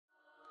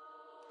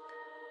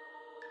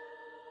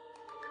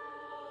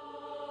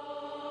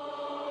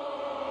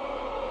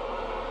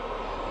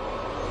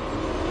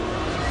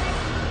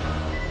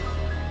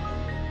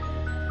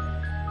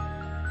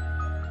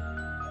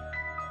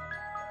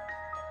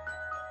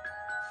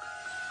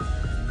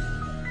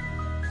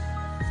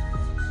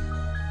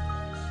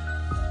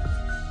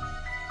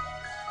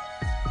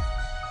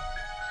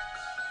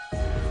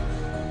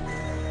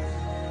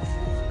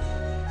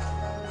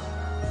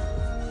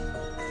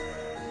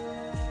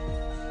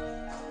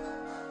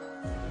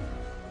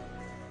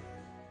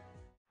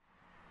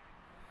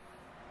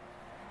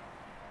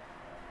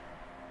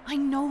I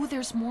know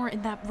there's more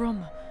in that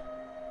room.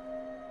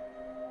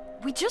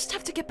 We just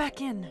have to get back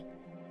in.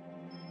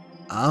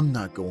 I'm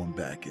not going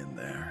back in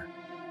there.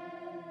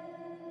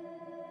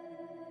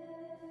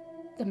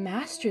 The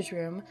master's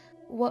room?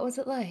 What was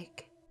it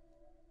like?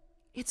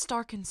 It's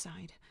dark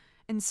inside,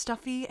 and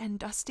stuffy and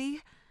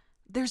dusty.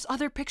 There's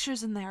other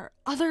pictures in there,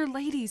 other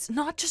ladies,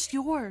 not just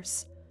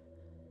yours.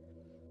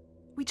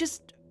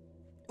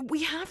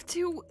 We have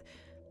to...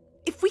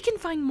 If we can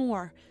find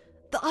more,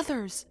 the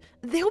others,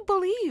 they'll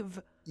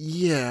believe.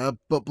 Yeah,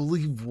 but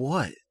believe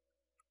what?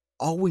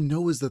 All we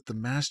know is that the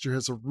master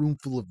has a room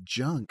full of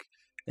junk,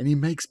 and he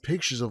makes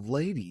pictures of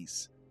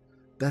ladies.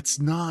 That's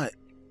not...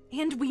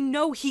 And we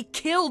know he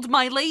killed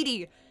my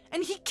lady,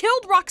 and he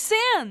killed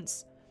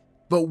Roxanne's.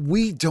 But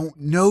we don't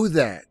know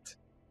that.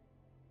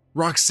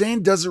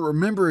 Roxanne doesn't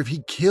remember if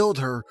he killed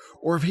her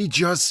or if he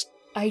just...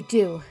 I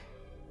do.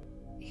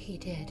 He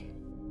did.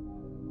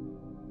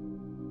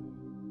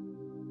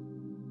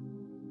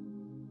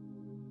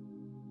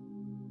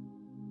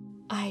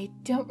 I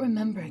don't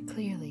remember it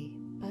clearly,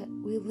 but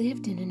we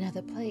lived in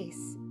another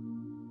place,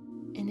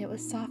 and it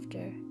was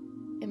softer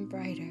and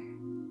brighter.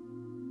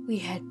 We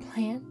had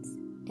plants,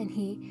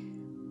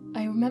 and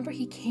I remember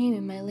he came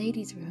in my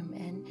lady's room,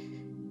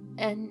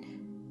 and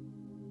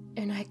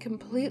I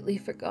completely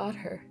forgot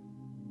her.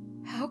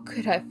 How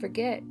could I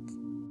forget?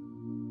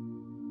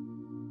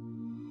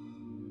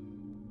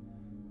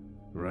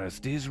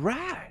 Rusty's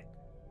right.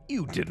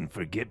 You didn't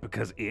forget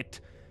because it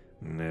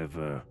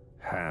never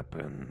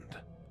happened.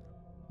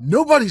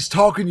 Nobody's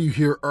talking to you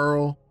here,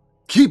 Earl.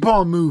 Keep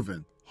on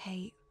moving.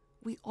 Hey,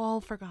 we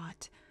all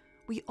forgot.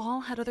 We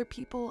all had other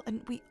people,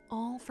 and we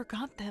all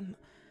forgot them.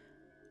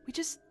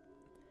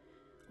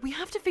 We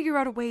have to figure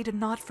out a way to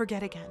not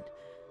forget again.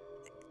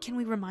 Can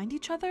we remind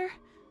each other?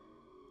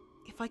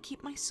 If I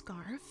keep my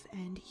scarf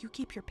and you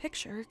keep your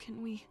picture,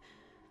 can we...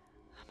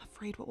 I'm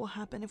afraid what will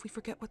happen if we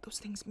forget what those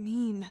things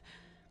mean.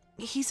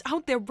 He's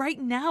out there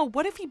right now.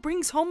 What if he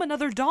brings home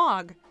another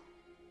dog?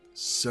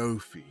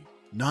 Sophie,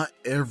 not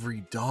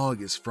every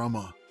dog is from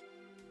a...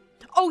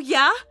 Oh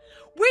yeah?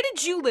 Where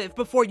did you live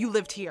before you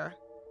lived here?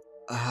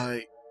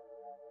 I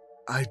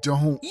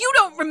don't... You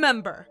don't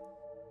remember!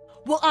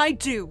 Well, I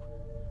do.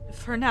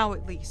 For now,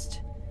 at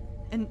least.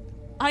 And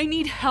I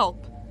need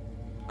help.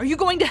 Are you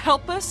going to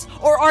help us,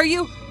 or are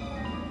you...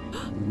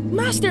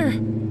 Master!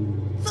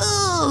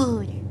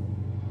 Food!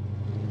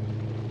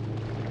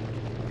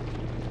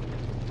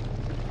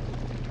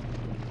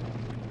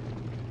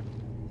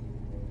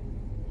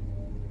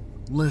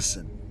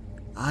 Listen,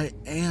 I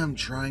am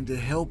trying to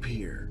help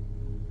here.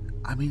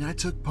 I mean, I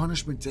took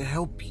punishment to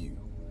help you.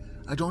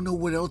 I don't know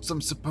what else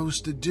I'm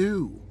supposed to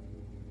do.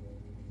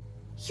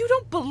 You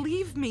don't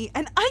believe me,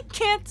 and I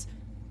can't...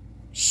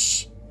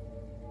 Shh!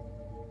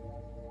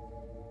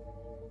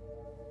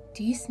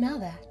 Do you smell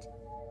that?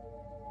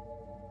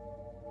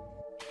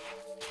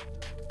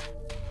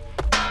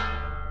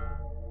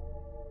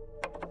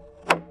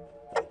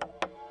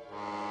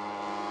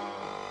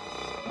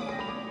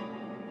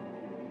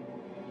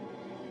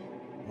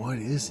 What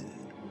is it?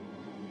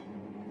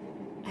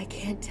 I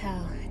can't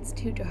tell. It's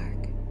too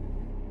dark.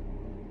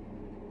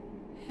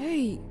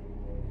 Hey,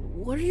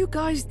 what are you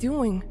guys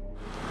doing?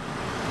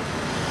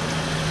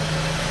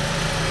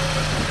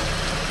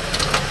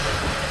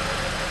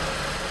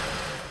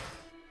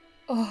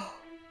 Oh.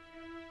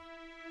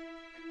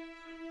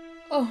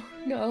 Oh,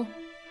 no.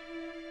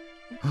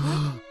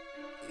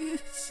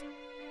 It's...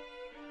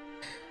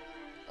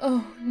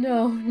 Oh,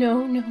 no,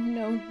 no, no,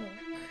 no, no.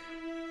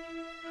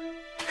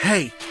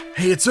 Hey,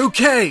 it's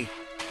okay.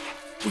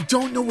 We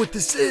don't know what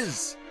this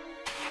is.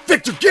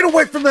 Victor, get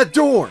away from that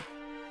door.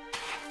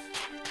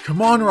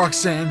 Come on,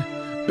 Roxanne.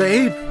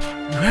 Babe,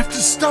 you have to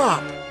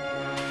stop.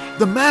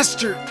 The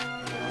master...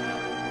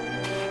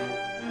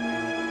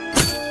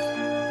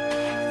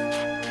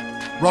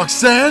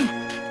 Roxanne,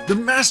 the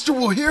master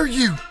will hear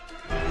you.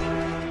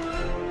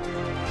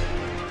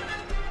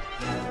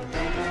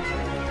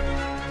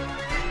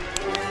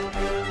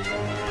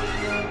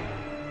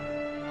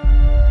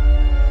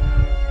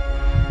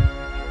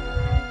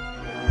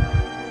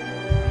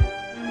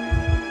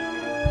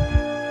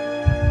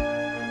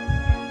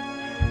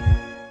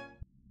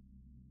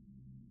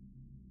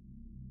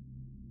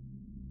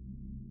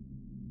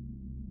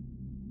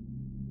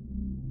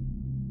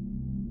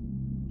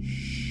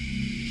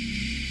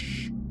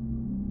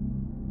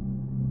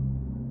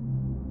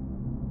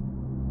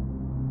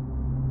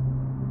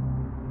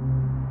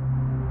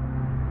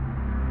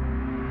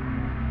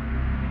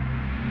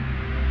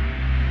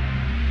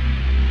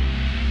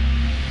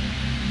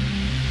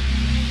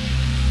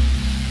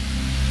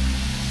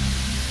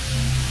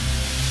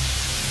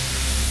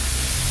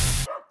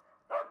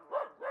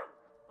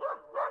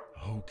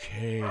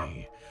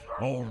 Okay,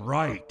 all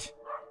right.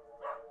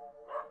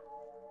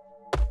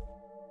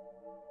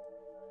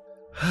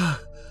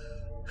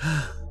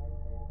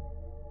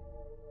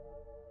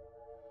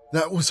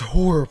 That was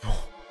horrible.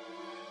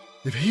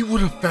 If he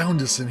would have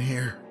found us in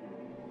here.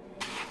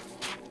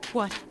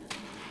 What?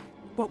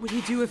 What would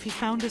he do if he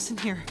found us in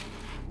here?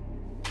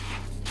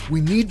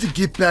 We need to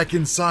get back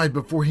inside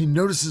before he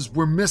notices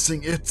we're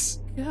missing.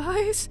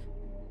 Guys?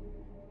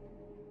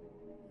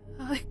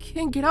 I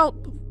can't get out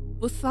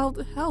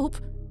without help.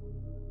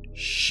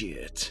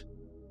 Shit.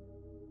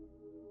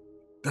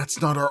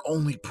 That's not our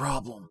only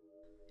problem.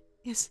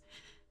 Is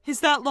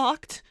that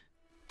locked?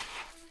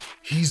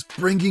 He's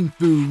bringing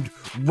food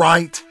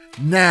right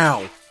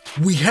now.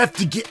 We have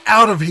to get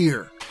out of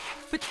here.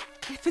 But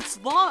if it's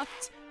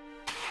locked...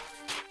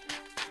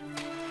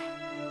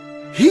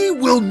 He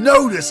will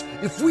notice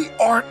if we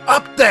aren't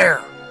up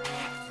there.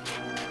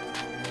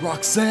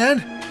 Roxanne,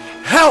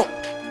 help!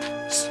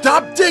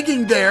 Stop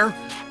digging there.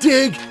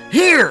 Dig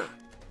here.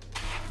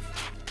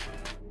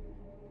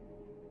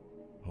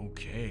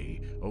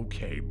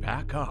 Okay,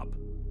 back up.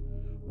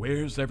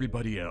 Where's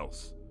everybody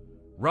else?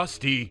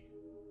 Rusty!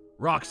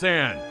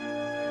 Roxanne!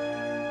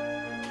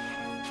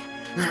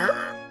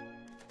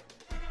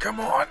 Come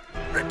on,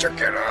 Victor,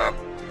 get up.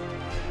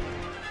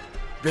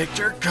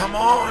 Victor, come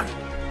on.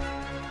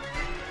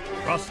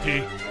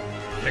 Rusty!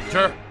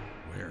 Victor!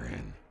 We're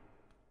in.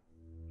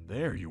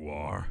 There you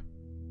are.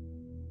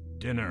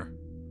 Dinner.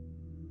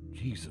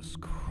 Jesus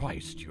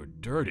Christ, you're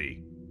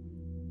dirty.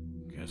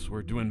 Guess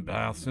we're doing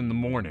baths in the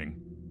morning.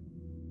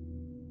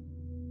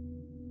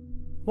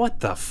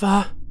 What the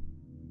fuck?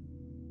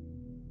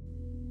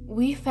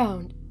 We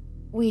think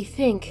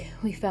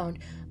we found,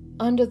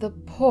 under the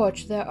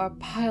porch there are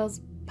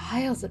piles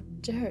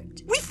of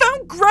dirt. We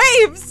found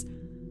graves!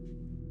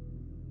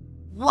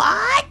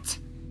 What?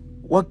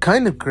 What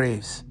kind of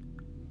graves?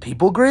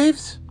 People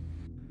graves?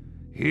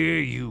 Here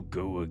you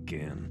go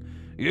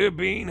again. You're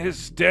being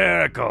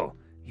hysterical.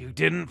 You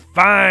didn't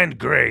find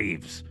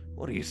graves.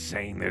 What are you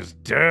saying? There's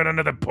dirt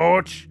under the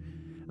porch?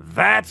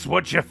 That's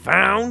what you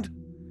found?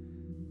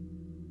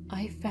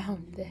 I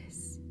found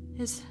this.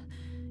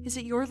 Is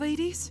it your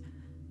ladies?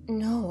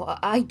 No,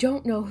 I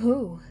don't know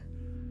who.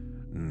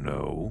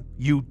 No,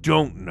 you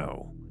don't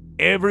know.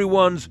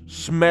 Everyone's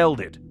smelled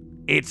it.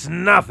 It's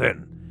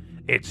nothing.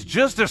 It's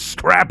just a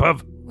scrap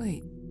of...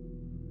 Wait.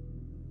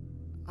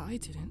 I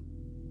didn't.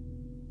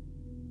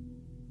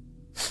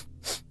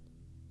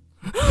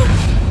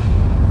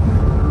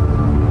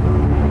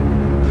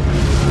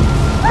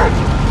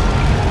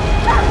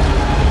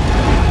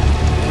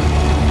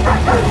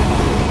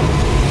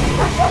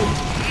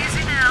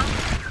 Easy now.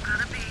 You're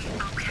gonna be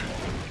okay.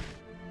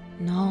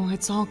 No,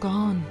 it's all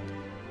gone.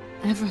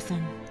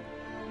 Everything.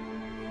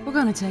 We're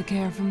gonna take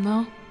care of him,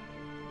 though.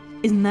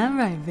 Isn't that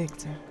right,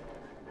 Victor?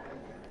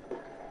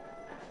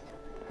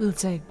 We'll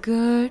take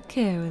good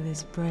care of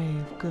this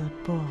brave,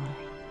 good boy.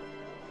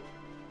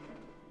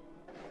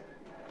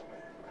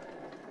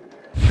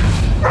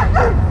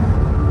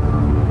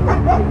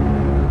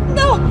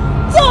 No!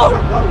 Don't!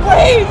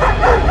 Please!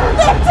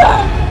 Victor!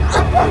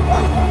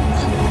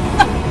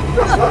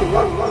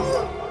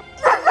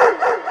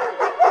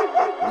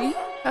 We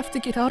have to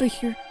get out of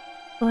here.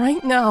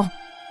 Right now.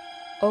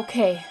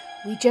 Okay,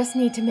 we just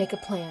need to make a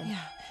plan.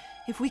 Yeah,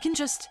 if we can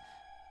just...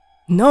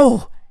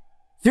 No!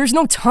 There's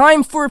no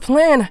time for a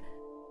plan!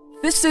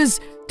 This is...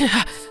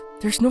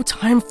 There's no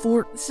time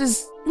for... This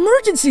is...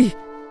 emergency!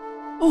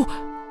 Oh,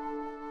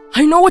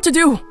 I know what to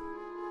do!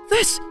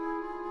 That's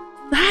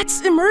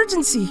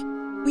emergency!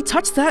 We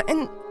touch that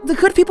and the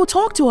good people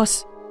talk to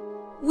us.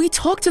 We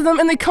talk to them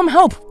and they come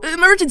help.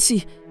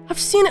 Emergency! I've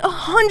seen it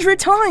 100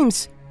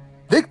 times!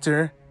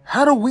 Victor,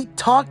 how do we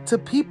talk to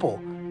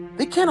people?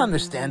 They can't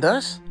understand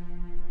us.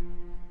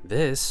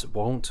 This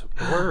won't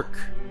work.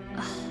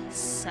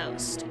 So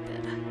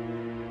stupid.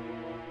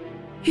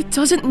 It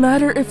doesn't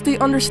matter if they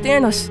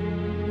understand us.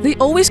 They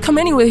always come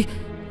anyway.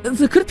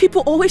 The good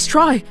people always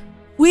try.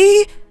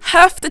 We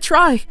have to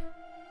try.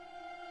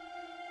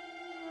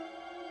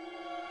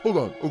 Hold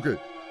on, okay.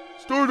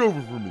 Start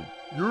over for me.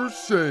 You're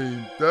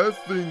saying that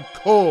thing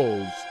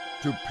calls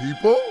to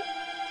people?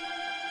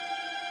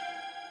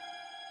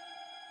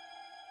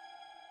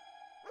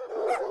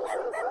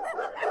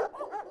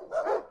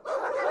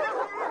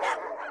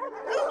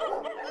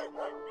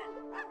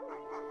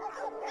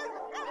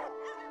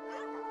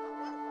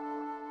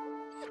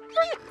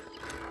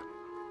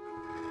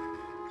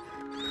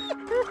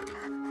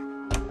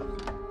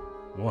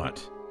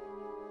 What?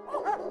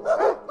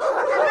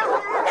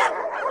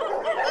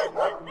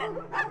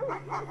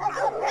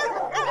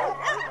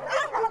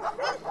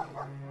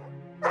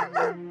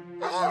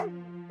 Hello?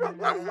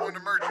 911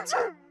 emergency.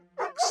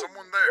 Is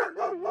someone there?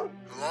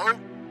 Hello?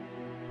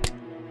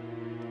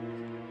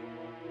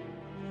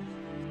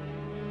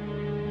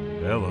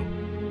 Hello.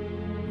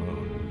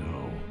 Oh no.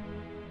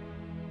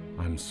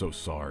 I'm so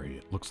sorry.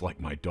 It looks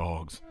like my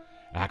dogs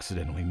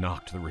accidentally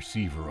knocked the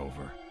receiver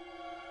over.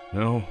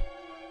 No,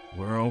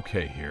 we're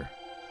okay here.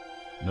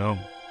 No,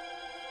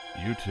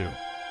 you too.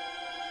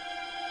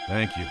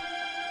 Thank you.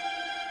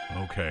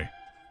 Okay.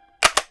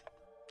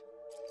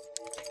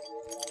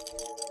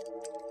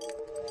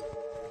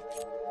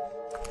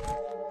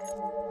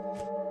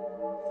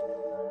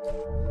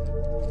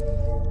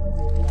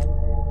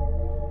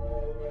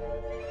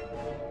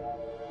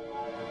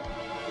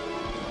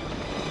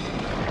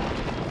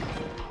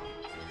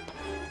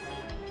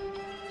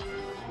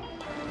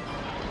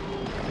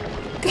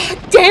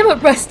 Damn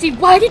it, Rusty,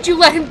 why did you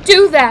let him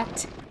do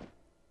that?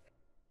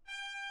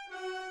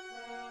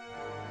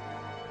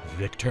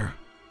 Victor?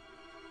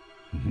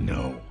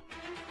 No.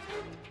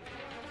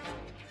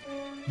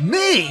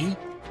 Me?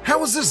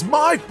 How is this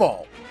my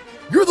fault?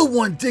 You're the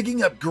one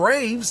digging up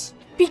graves.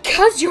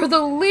 Because you're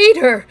the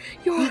leader.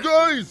 You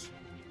guys!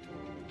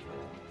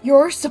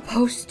 You're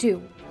supposed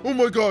to. Oh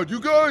my god,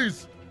 you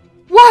guys!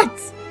 What?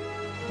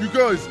 You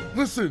guys,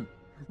 listen.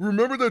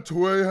 Remember that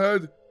toy I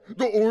had?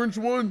 The orange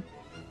one?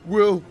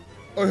 Well,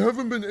 I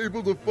haven't been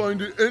able to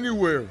find it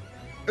anywhere.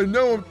 And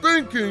now I'm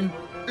thinking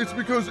it's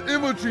because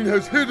Imogen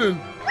has hidden